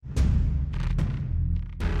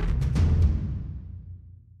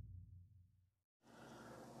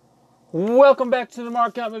Welcome back to the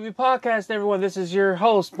Mark Out Movie Podcast, everyone. This is your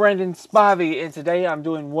host, Brandon Spivey, and today I'm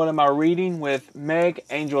doing What Am I Reading with Meg,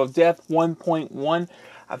 Angel of Death 1.1.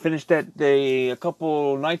 I finished that a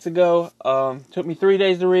couple nights ago. Took me 3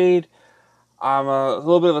 days to read. I'm a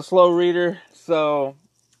little bit of a slow reader, so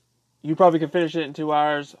you probably can finish it in 2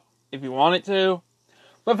 hours if you wanted to.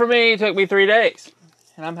 But for me, it took me 3 days,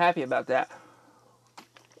 and I'm happy about that.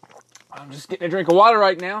 I'm just getting a drink of water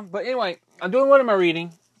right now. But anyway, I'm doing What Am I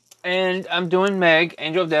Reading? And I'm doing Meg,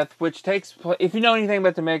 Angel of Death, which takes place... If you know anything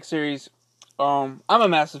about the Meg series, I'm a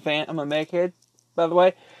massive fan. I'm a Meg head, by the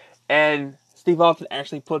way. And Steve Alten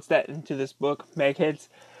actually puts that into this book, Meg Heads.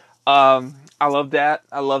 I love that.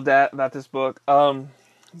 I love that about this book.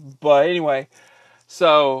 But anyway,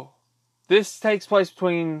 so this takes place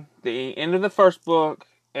between the end of the first book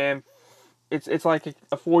and it's like a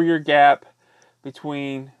 4-year gap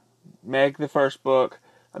between Meg, the first book,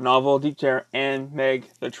 a novel, Deep Terror, and Meg,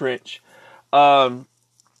 the Trench.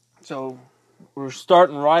 So we're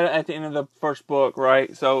starting right at the end of the first book,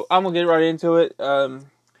 right? So I'm going to get right into it,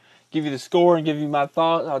 give you the score and give you my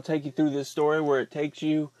thoughts. I'll take you through this story where it takes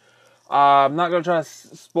you. I'm not going to try to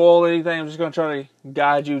spoil anything. I'm just going to try to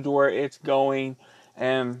guide you to where it's going,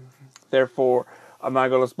 and therefore I'm not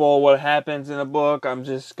going to spoil what happens in the book. I'm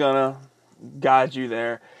just going to guide you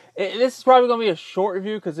there. This is probably going to be a short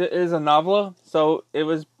review because it is a novella. So it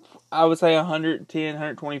was, I would say, 110,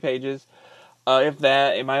 120 pages. If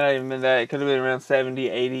that, it might not even been that. It could have been around 70,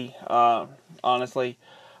 80. Honestly,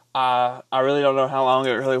 I really don't know how long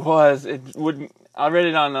it really was. It wouldn't. I read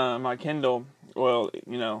it on my Kindle. Well,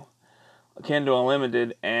 Kindle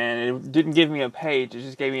Unlimited, and it didn't give me a page. It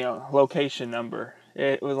just gave me a location number.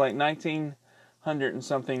 It was like 1900 and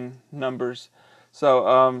something numbers.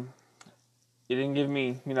 So it didn't give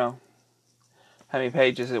me, how many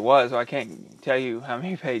pages it was, so I can't tell you how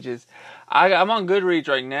many pages. I'm on Goodreads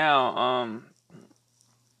right now,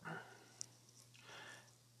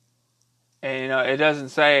 and, it doesn't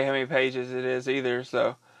say how many pages it is either,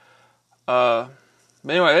 so, but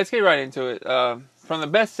anyway, let's get right into it. From the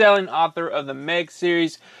best-selling author of the Meg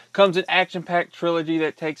series comes an action-packed trilogy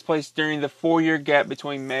that takes place during the 4-year gap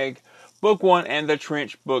between Meg, Book 1, and The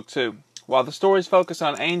Trench, Book 2. While the stories focus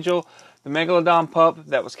on Angel, the Megalodon pup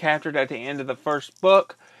that was captured at the end of the first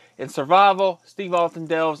book, in survival, Steve Alten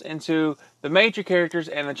delves into the major characters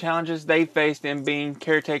and the challenges they faced in being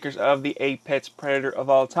caretakers of the apex predator of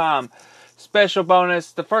all time. Special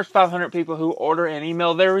bonus, the first 500 people who order and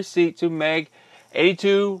email their receipt to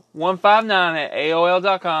Meg82159 at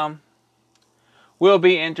AOL.com will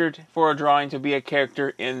be entered for a drawing to be a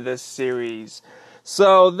character in the series.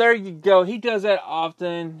 So there you go. He does that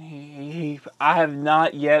often. I have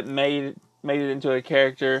not yet made it into a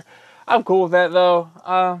character. I'm cool with that though.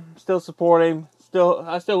 Still support him.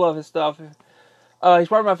 I still love his stuff. He's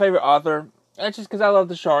probably my favorite author. That's just because I love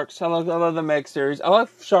the sharks. I love the Meg series. I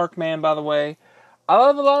love Sharkman, by the way. I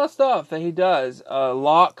love a lot of stuff that he does.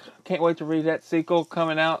 Locke. Can't wait to read that sequel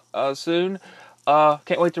coming out soon.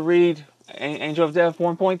 Can't wait to read Angel of Death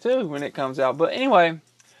 1.2 when it comes out. But anyway.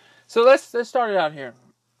 So let's start it out here.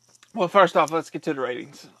 Well, first off, let's get to the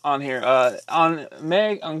ratings on here. On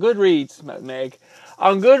Goodreads,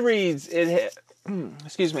 on Goodreads, it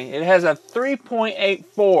has a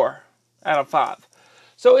 3.84 out of 5.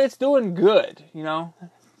 So it's doing good.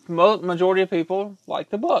 Majority of people like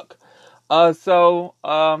the book. My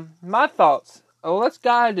thoughts. Oh, let's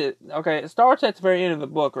guide it. Okay, it starts at the very end of the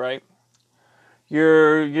book, right?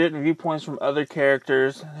 You're getting viewpoints from other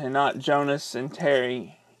characters and not Jonas and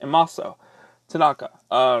Terry and Maso Tanaka.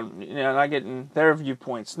 Not getting their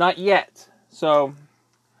viewpoints. Not yet. So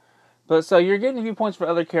you're getting viewpoints for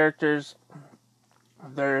other characters.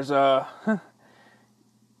 There's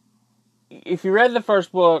if you read the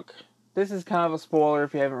first book, this is kind of a spoiler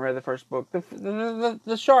if you haven't read the first book.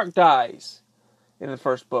 The shark dies in the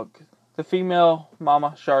first book. The female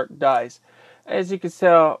mama shark dies. As you can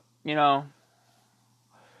tell,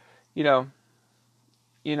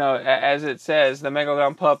 as it says, the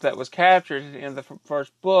Megalodon pup that was captured in the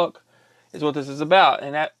first book is what this is about.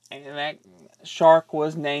 And that shark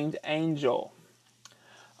was named Angel.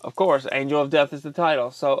 Of course, Angel of Death is the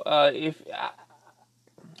title. So,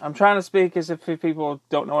 I'm trying to speak as if people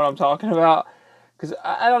don't know what I'm talking about, because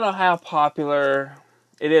I don't know how popular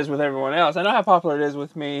it is with everyone else. I know how popular it is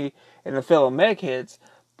with me and the fellow Meg heads,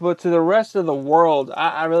 but to the rest of the world,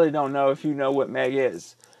 I really don't know if you know what Meg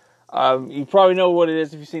is. You probably know what it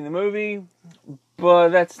is if you've seen the movie, but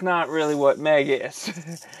that's not really what Meg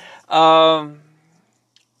is. I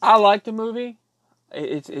like the movie.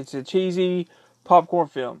 It's a cheesy popcorn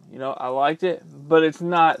film. I liked it, but it's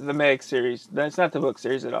not the Meg series. That's not the book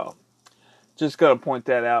series at all. Just gotta point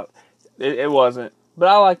that out. It wasn't. But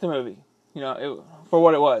I liked the movie, for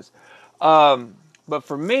what it was. But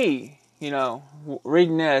for me,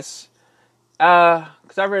 reading this,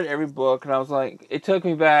 because I read every book, and I was like, it took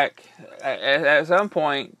me back at some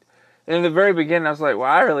point. In the very beginning, I was like, well,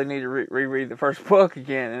 I really need to reread the first book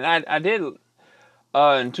again. And I did.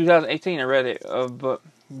 In 2018, I read it, but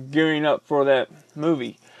gearing up for that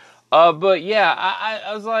movie. But yeah,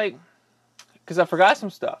 I was like, because I forgot some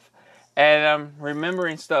stuff. And I'm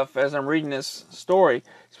remembering stuff as I'm reading this story,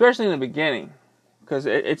 especially in the beginning, because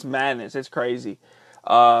it's madness. It's crazy.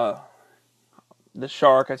 The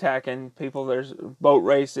shark attacking people. There's boat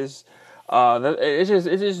races. It's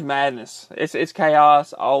just madness. It's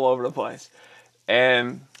chaos all over the place.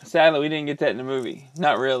 And sadly, we didn't get that in the movie.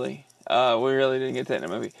 Not really. We really didn't get that in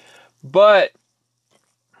the movie. But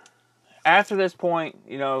after this point,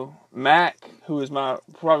 Mac, who is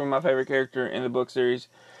probably my favorite character in the book series,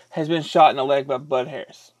 has been shot in the leg by Bud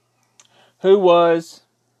Harris, who was,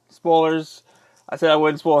 spoilers, I said I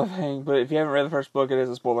wouldn't spoil anything, but if you haven't read the first book, it is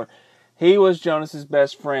a spoiler. He was Jonas's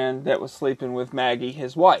best friend that was sleeping with Maggie,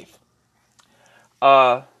 his wife.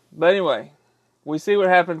 But anyway, we see what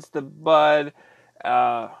happens to Bud,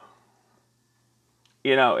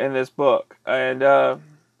 in this book. And,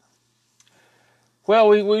 well,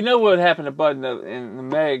 we know what happened to Bud in the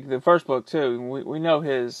Meg, the first book, too. We know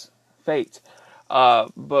his fate.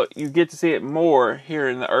 But you get to see it more here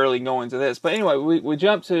in the early goings of this. But anyway, we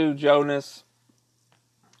jump to Jonas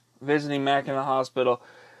visiting Mac in the hospital.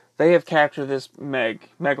 They have captured this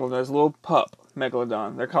Megalodon, this little pup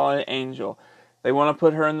Megalodon. They're calling it Angel. They want to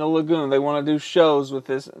put her in the lagoon. They want to do shows with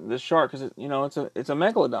this shark because it's a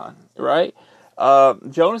Megalodon, right?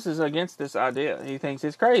 Jonas is against this idea. He thinks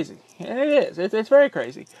it's crazy, and it is. It's very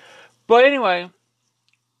crazy. But anyway,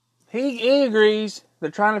 he agrees.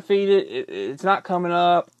 They're trying to feed it. It's not coming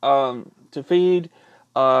up to feed.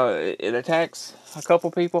 It attacks a couple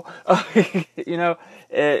people.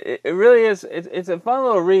 It really is. It's a fun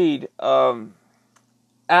little read.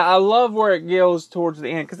 I love where it goes towards the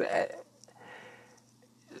end because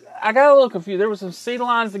I got a little confused. There were some sea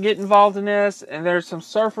lions that get involved in this, and there's some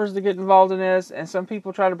surfers that get involved in this, and some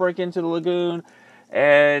people try to break into the lagoon,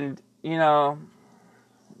 and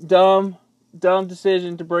dumb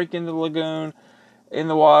decision to break into the lagoon in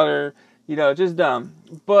the water, just dumb.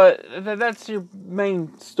 But that's your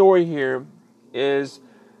main story here. It's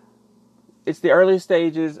the early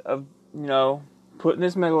stages of putting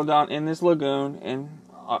this Megalodon in this lagoon and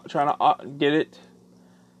trying to get it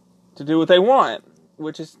to do what they want,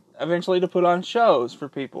 which is eventually to put on shows for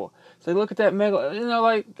people. So look at that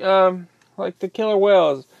Megalodon, like the killer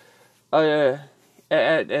whales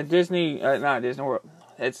at Disney, not Disney World,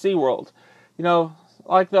 at SeaWorld.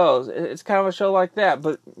 Like those. It's kind of a show like that,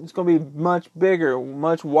 but it's going to be much bigger,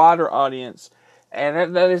 much wider audience,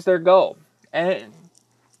 and that is their goal. And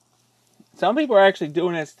some people are actually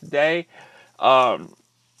doing this today. I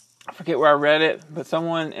forget where I read it, but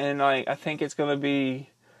someone I think it's going to be,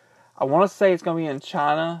 I want to say it's going to be in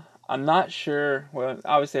China. I'm not sure. Well,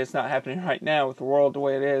 obviously it's not happening right now with the world the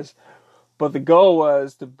way it is, but the goal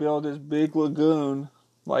was to build this big lagoon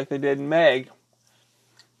like they did in Meg.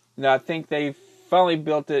 Now I think they finally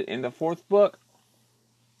built it in the fourth book.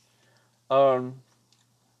 I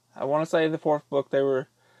want to say the fourth book they were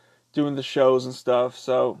doing the shows and stuff.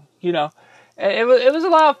 So it was a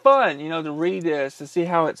lot of fun, to read this, to see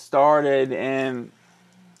how it started, and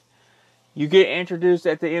you get introduced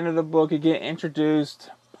at the end of the book. You get introduced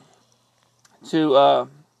to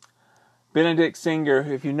Benedict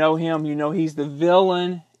Singer. If you know him, he's the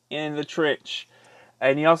villain in The Trench,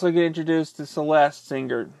 and you also get introduced to Celeste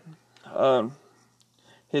Singer.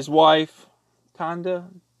 His wife, Tanda,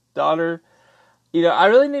 daughter. I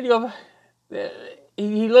really need to go.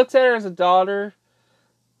 He looks at her as a daughter,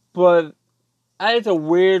 but it's a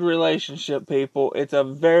weird relationship, people. It's a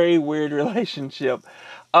very weird relationship.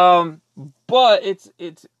 But it's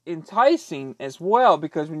enticing as well,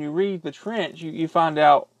 because when you read The Trench, you find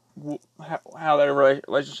out how that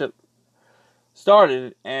relationship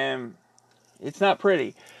started, and it's not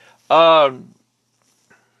pretty. But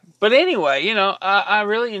anyway, I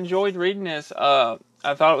really enjoyed reading this. I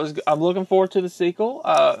thought I'm looking forward to the sequel,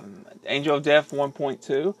 Angel of Death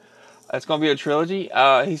 1.2. It's going to be a trilogy.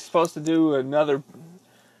 He's supposed to do another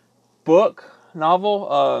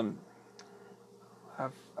novel.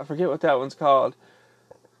 I forget what that one's called.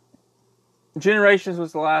 Generations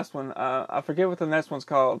was the last one. I forget what the next one's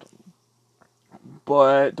called.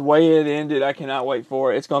 But the way it ended, I cannot wait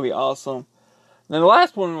for it. It's going to be awesome. Then the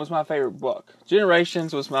last one was my favorite book.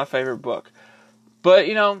 Generations was my favorite book. But,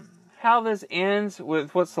 how this ends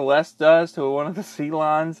with what Celeste does to one of the sea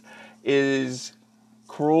lions is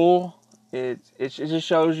cruel It just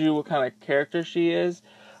shows you what kind of character she is.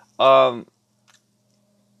 If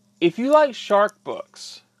you like shark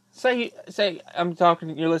books, say I'm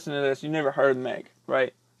talking, you're listening to this, you never heard of Meg,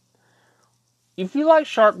 right? If you like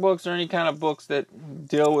shark books or any kind of books that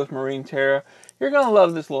deal with marine terror, you're going to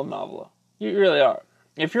love this little novella. You really are.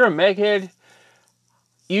 If you're a Meg head,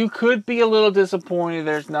 you could be a little disappointed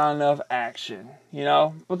there's not enough action,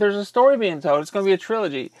 But there's a story being told. It's going to be a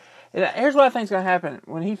trilogy. And here's what I think is going to happen.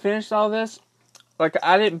 When he finished all this, like,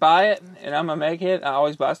 I didn't buy it, and I'm a Meg head. I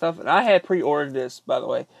always buy stuff. And I had pre-ordered this, by the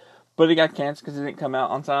way. But it got canceled because it didn't come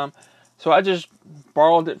out on time. So I just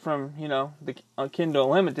borrowed it from, the Kindle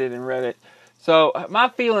Unlimited and read it. So my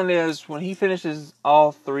feeling is when he finishes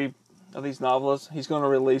all 3 of these novels, he's going to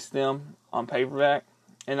release them on paperback.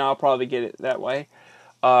 And I'll probably get it that way.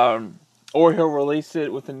 Or he'll release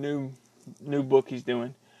it with a new book he's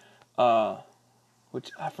doing.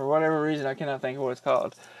 Which, for whatever reason, I cannot think of what it's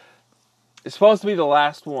called. It's supposed to be the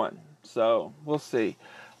last one. So, we'll see.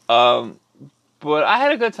 But I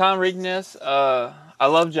had a good time reading this. I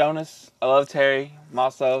love Jonas. I love Terry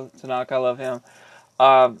Mosso Tanaka. I love him.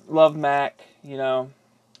 Love Mac. I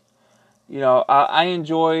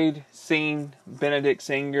enjoyed seeing Benedict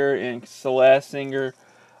Singer and Celeste Singer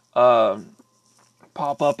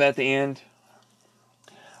pop up at the end.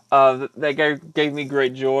 That gave me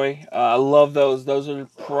great joy. I love those. Those are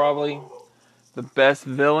probably the best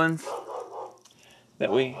villains that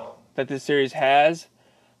this series has.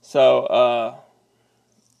 So,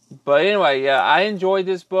 but anyway, yeah, I enjoyed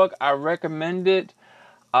this book. I recommend it.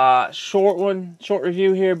 Short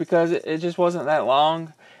review here because it just wasn't that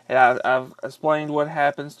long. And I've explained what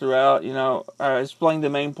happens throughout, I explained the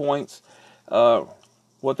main points,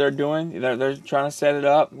 what they're doing. They're trying to set it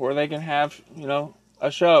up where they can have, a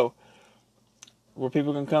show where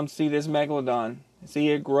people can come see this megalodon, see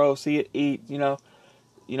it grow, see it eat,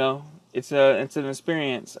 it's an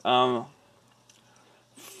experience. For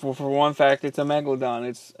one fact, it's a megalodon.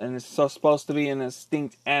 It's supposed to be an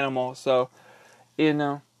extinct animal. So,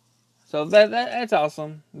 so that's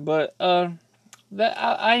awesome. But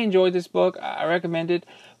I enjoyed this book. I recommend it.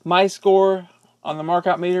 My score on the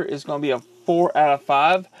markout meter is going to be a 4 out of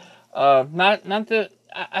 5. I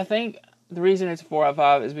think the reason it's a 4 out of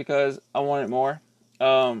 5 is because I wanted more.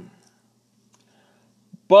 But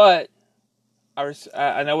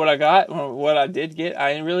I know what I got, what I did get.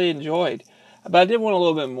 I really enjoyed, but I did want a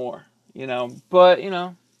little bit more, But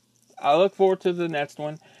I look forward to the next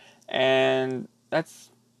one, and that's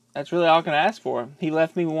really all I can ask for. He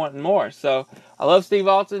left me wanting more. So I love Steve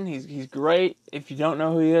Alton. He's great. If you don't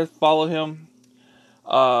know who he is, follow him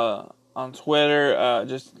on Twitter.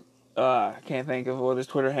 I can't think of what his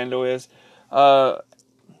Twitter handle is.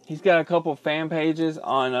 He's got a couple fan pages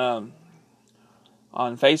on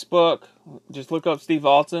Facebook. Just look up Steve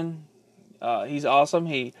Alton. He's awesome.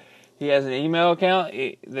 He has an email account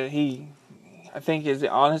that I think is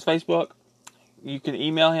on his Facebook. You can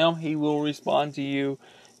email him. He will respond to you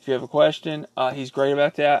if you have a question. He's great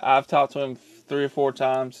about that. I've talked to him 3 or 4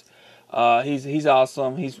 times. He's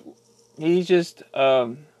awesome. He's just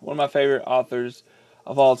one of my favorite authors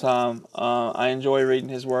of all time. I enjoy reading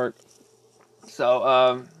his work.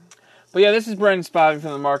 So, but yeah, this is Brendan Spivey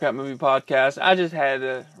from the Markout Movie Podcast. I just had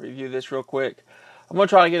to review this real quick. I'm going to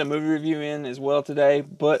try to get a movie review in as well today,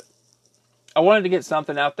 but I wanted to get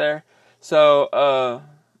something out there. So,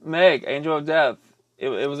 Meg, Angel of Death.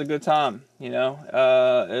 It was a good time,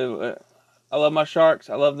 I love my sharks.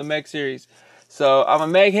 I love the Meg series. So, I'm a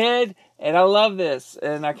Meg head, and I love this,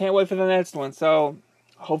 and I can't wait for the next one. So,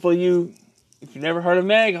 hopefully if you've never heard of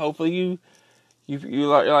Meg, hopefully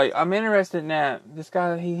you're like, I'm interested in that. This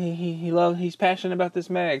guy, he's passionate about this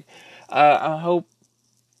Meg. I hope,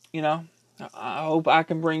 I hope I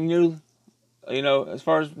can bring new, as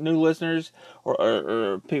far as new listeners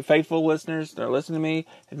or faithful listeners that are listening to me,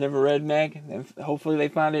 have never read Meg, and hopefully they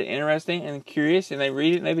find it interesting and curious, and they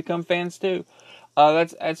read it and they become fans too.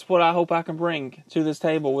 That's what I hope I can bring to this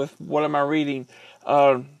table with what am I reading.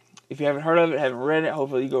 If you haven't heard of it, haven't read it,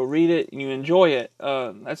 hopefully you go read it and you enjoy it.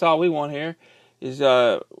 That's all we want here is,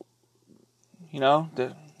 to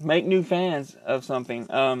make new fans of something.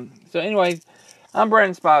 So anyway, I'm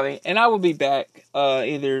Brandon Spivey, and I will be back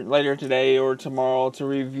either later today or tomorrow to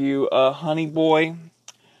review Honey Boy,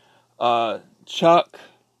 Chuck,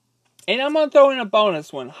 and I'm going to throw in a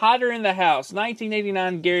bonus one, Hotter in the House,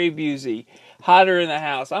 1989 Gary Busey, Hotter in the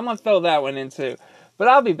House. I'm going to throw that one in too, but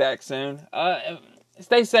I'll be back soon.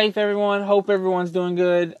 Stay safe, everyone. Hope everyone's doing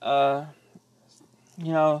good.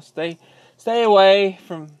 Stay away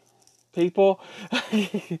from people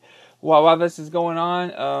while this is going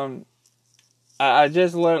on. I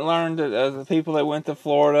just learned that the people that went to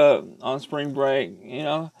Florida on spring break,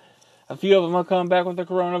 a few of them will come back with the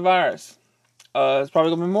coronavirus. It's probably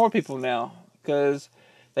going to be more people now because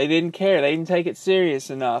they didn't care. They didn't take it serious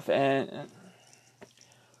enough. And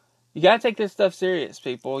you got to take this stuff serious,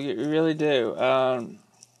 people. You really do.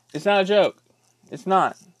 It's not a joke. It's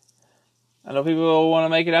not. I know people want to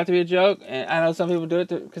make it out to be a joke, and I know some people do it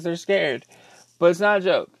because they're scared. But it's not a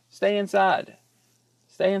joke. Stay inside.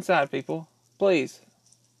 Stay inside, people. Please.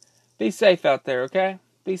 Be safe out there, okay?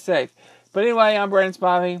 Be safe. But anyway, I'm Brandon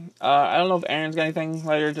Spivey. I don't know if Aaron's got anything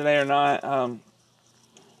later today or not.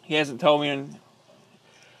 He hasn't told me.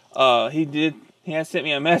 He has sent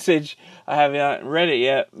me a message. I haven't read it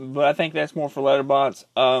yet, but I think that's more for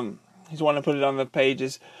Letterboxd. He's wanting to put it on the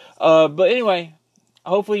pages. But anyway,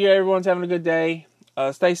 hopefully everyone's having a good day.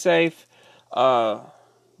 Stay safe.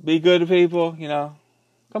 Be good to people,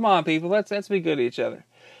 Come on, people. Let's be good to each other.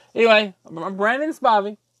 Anyway, I'm Brandon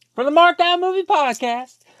Spivey from the Markdown Movie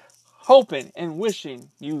Podcast, hoping and wishing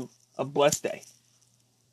you a blessed day.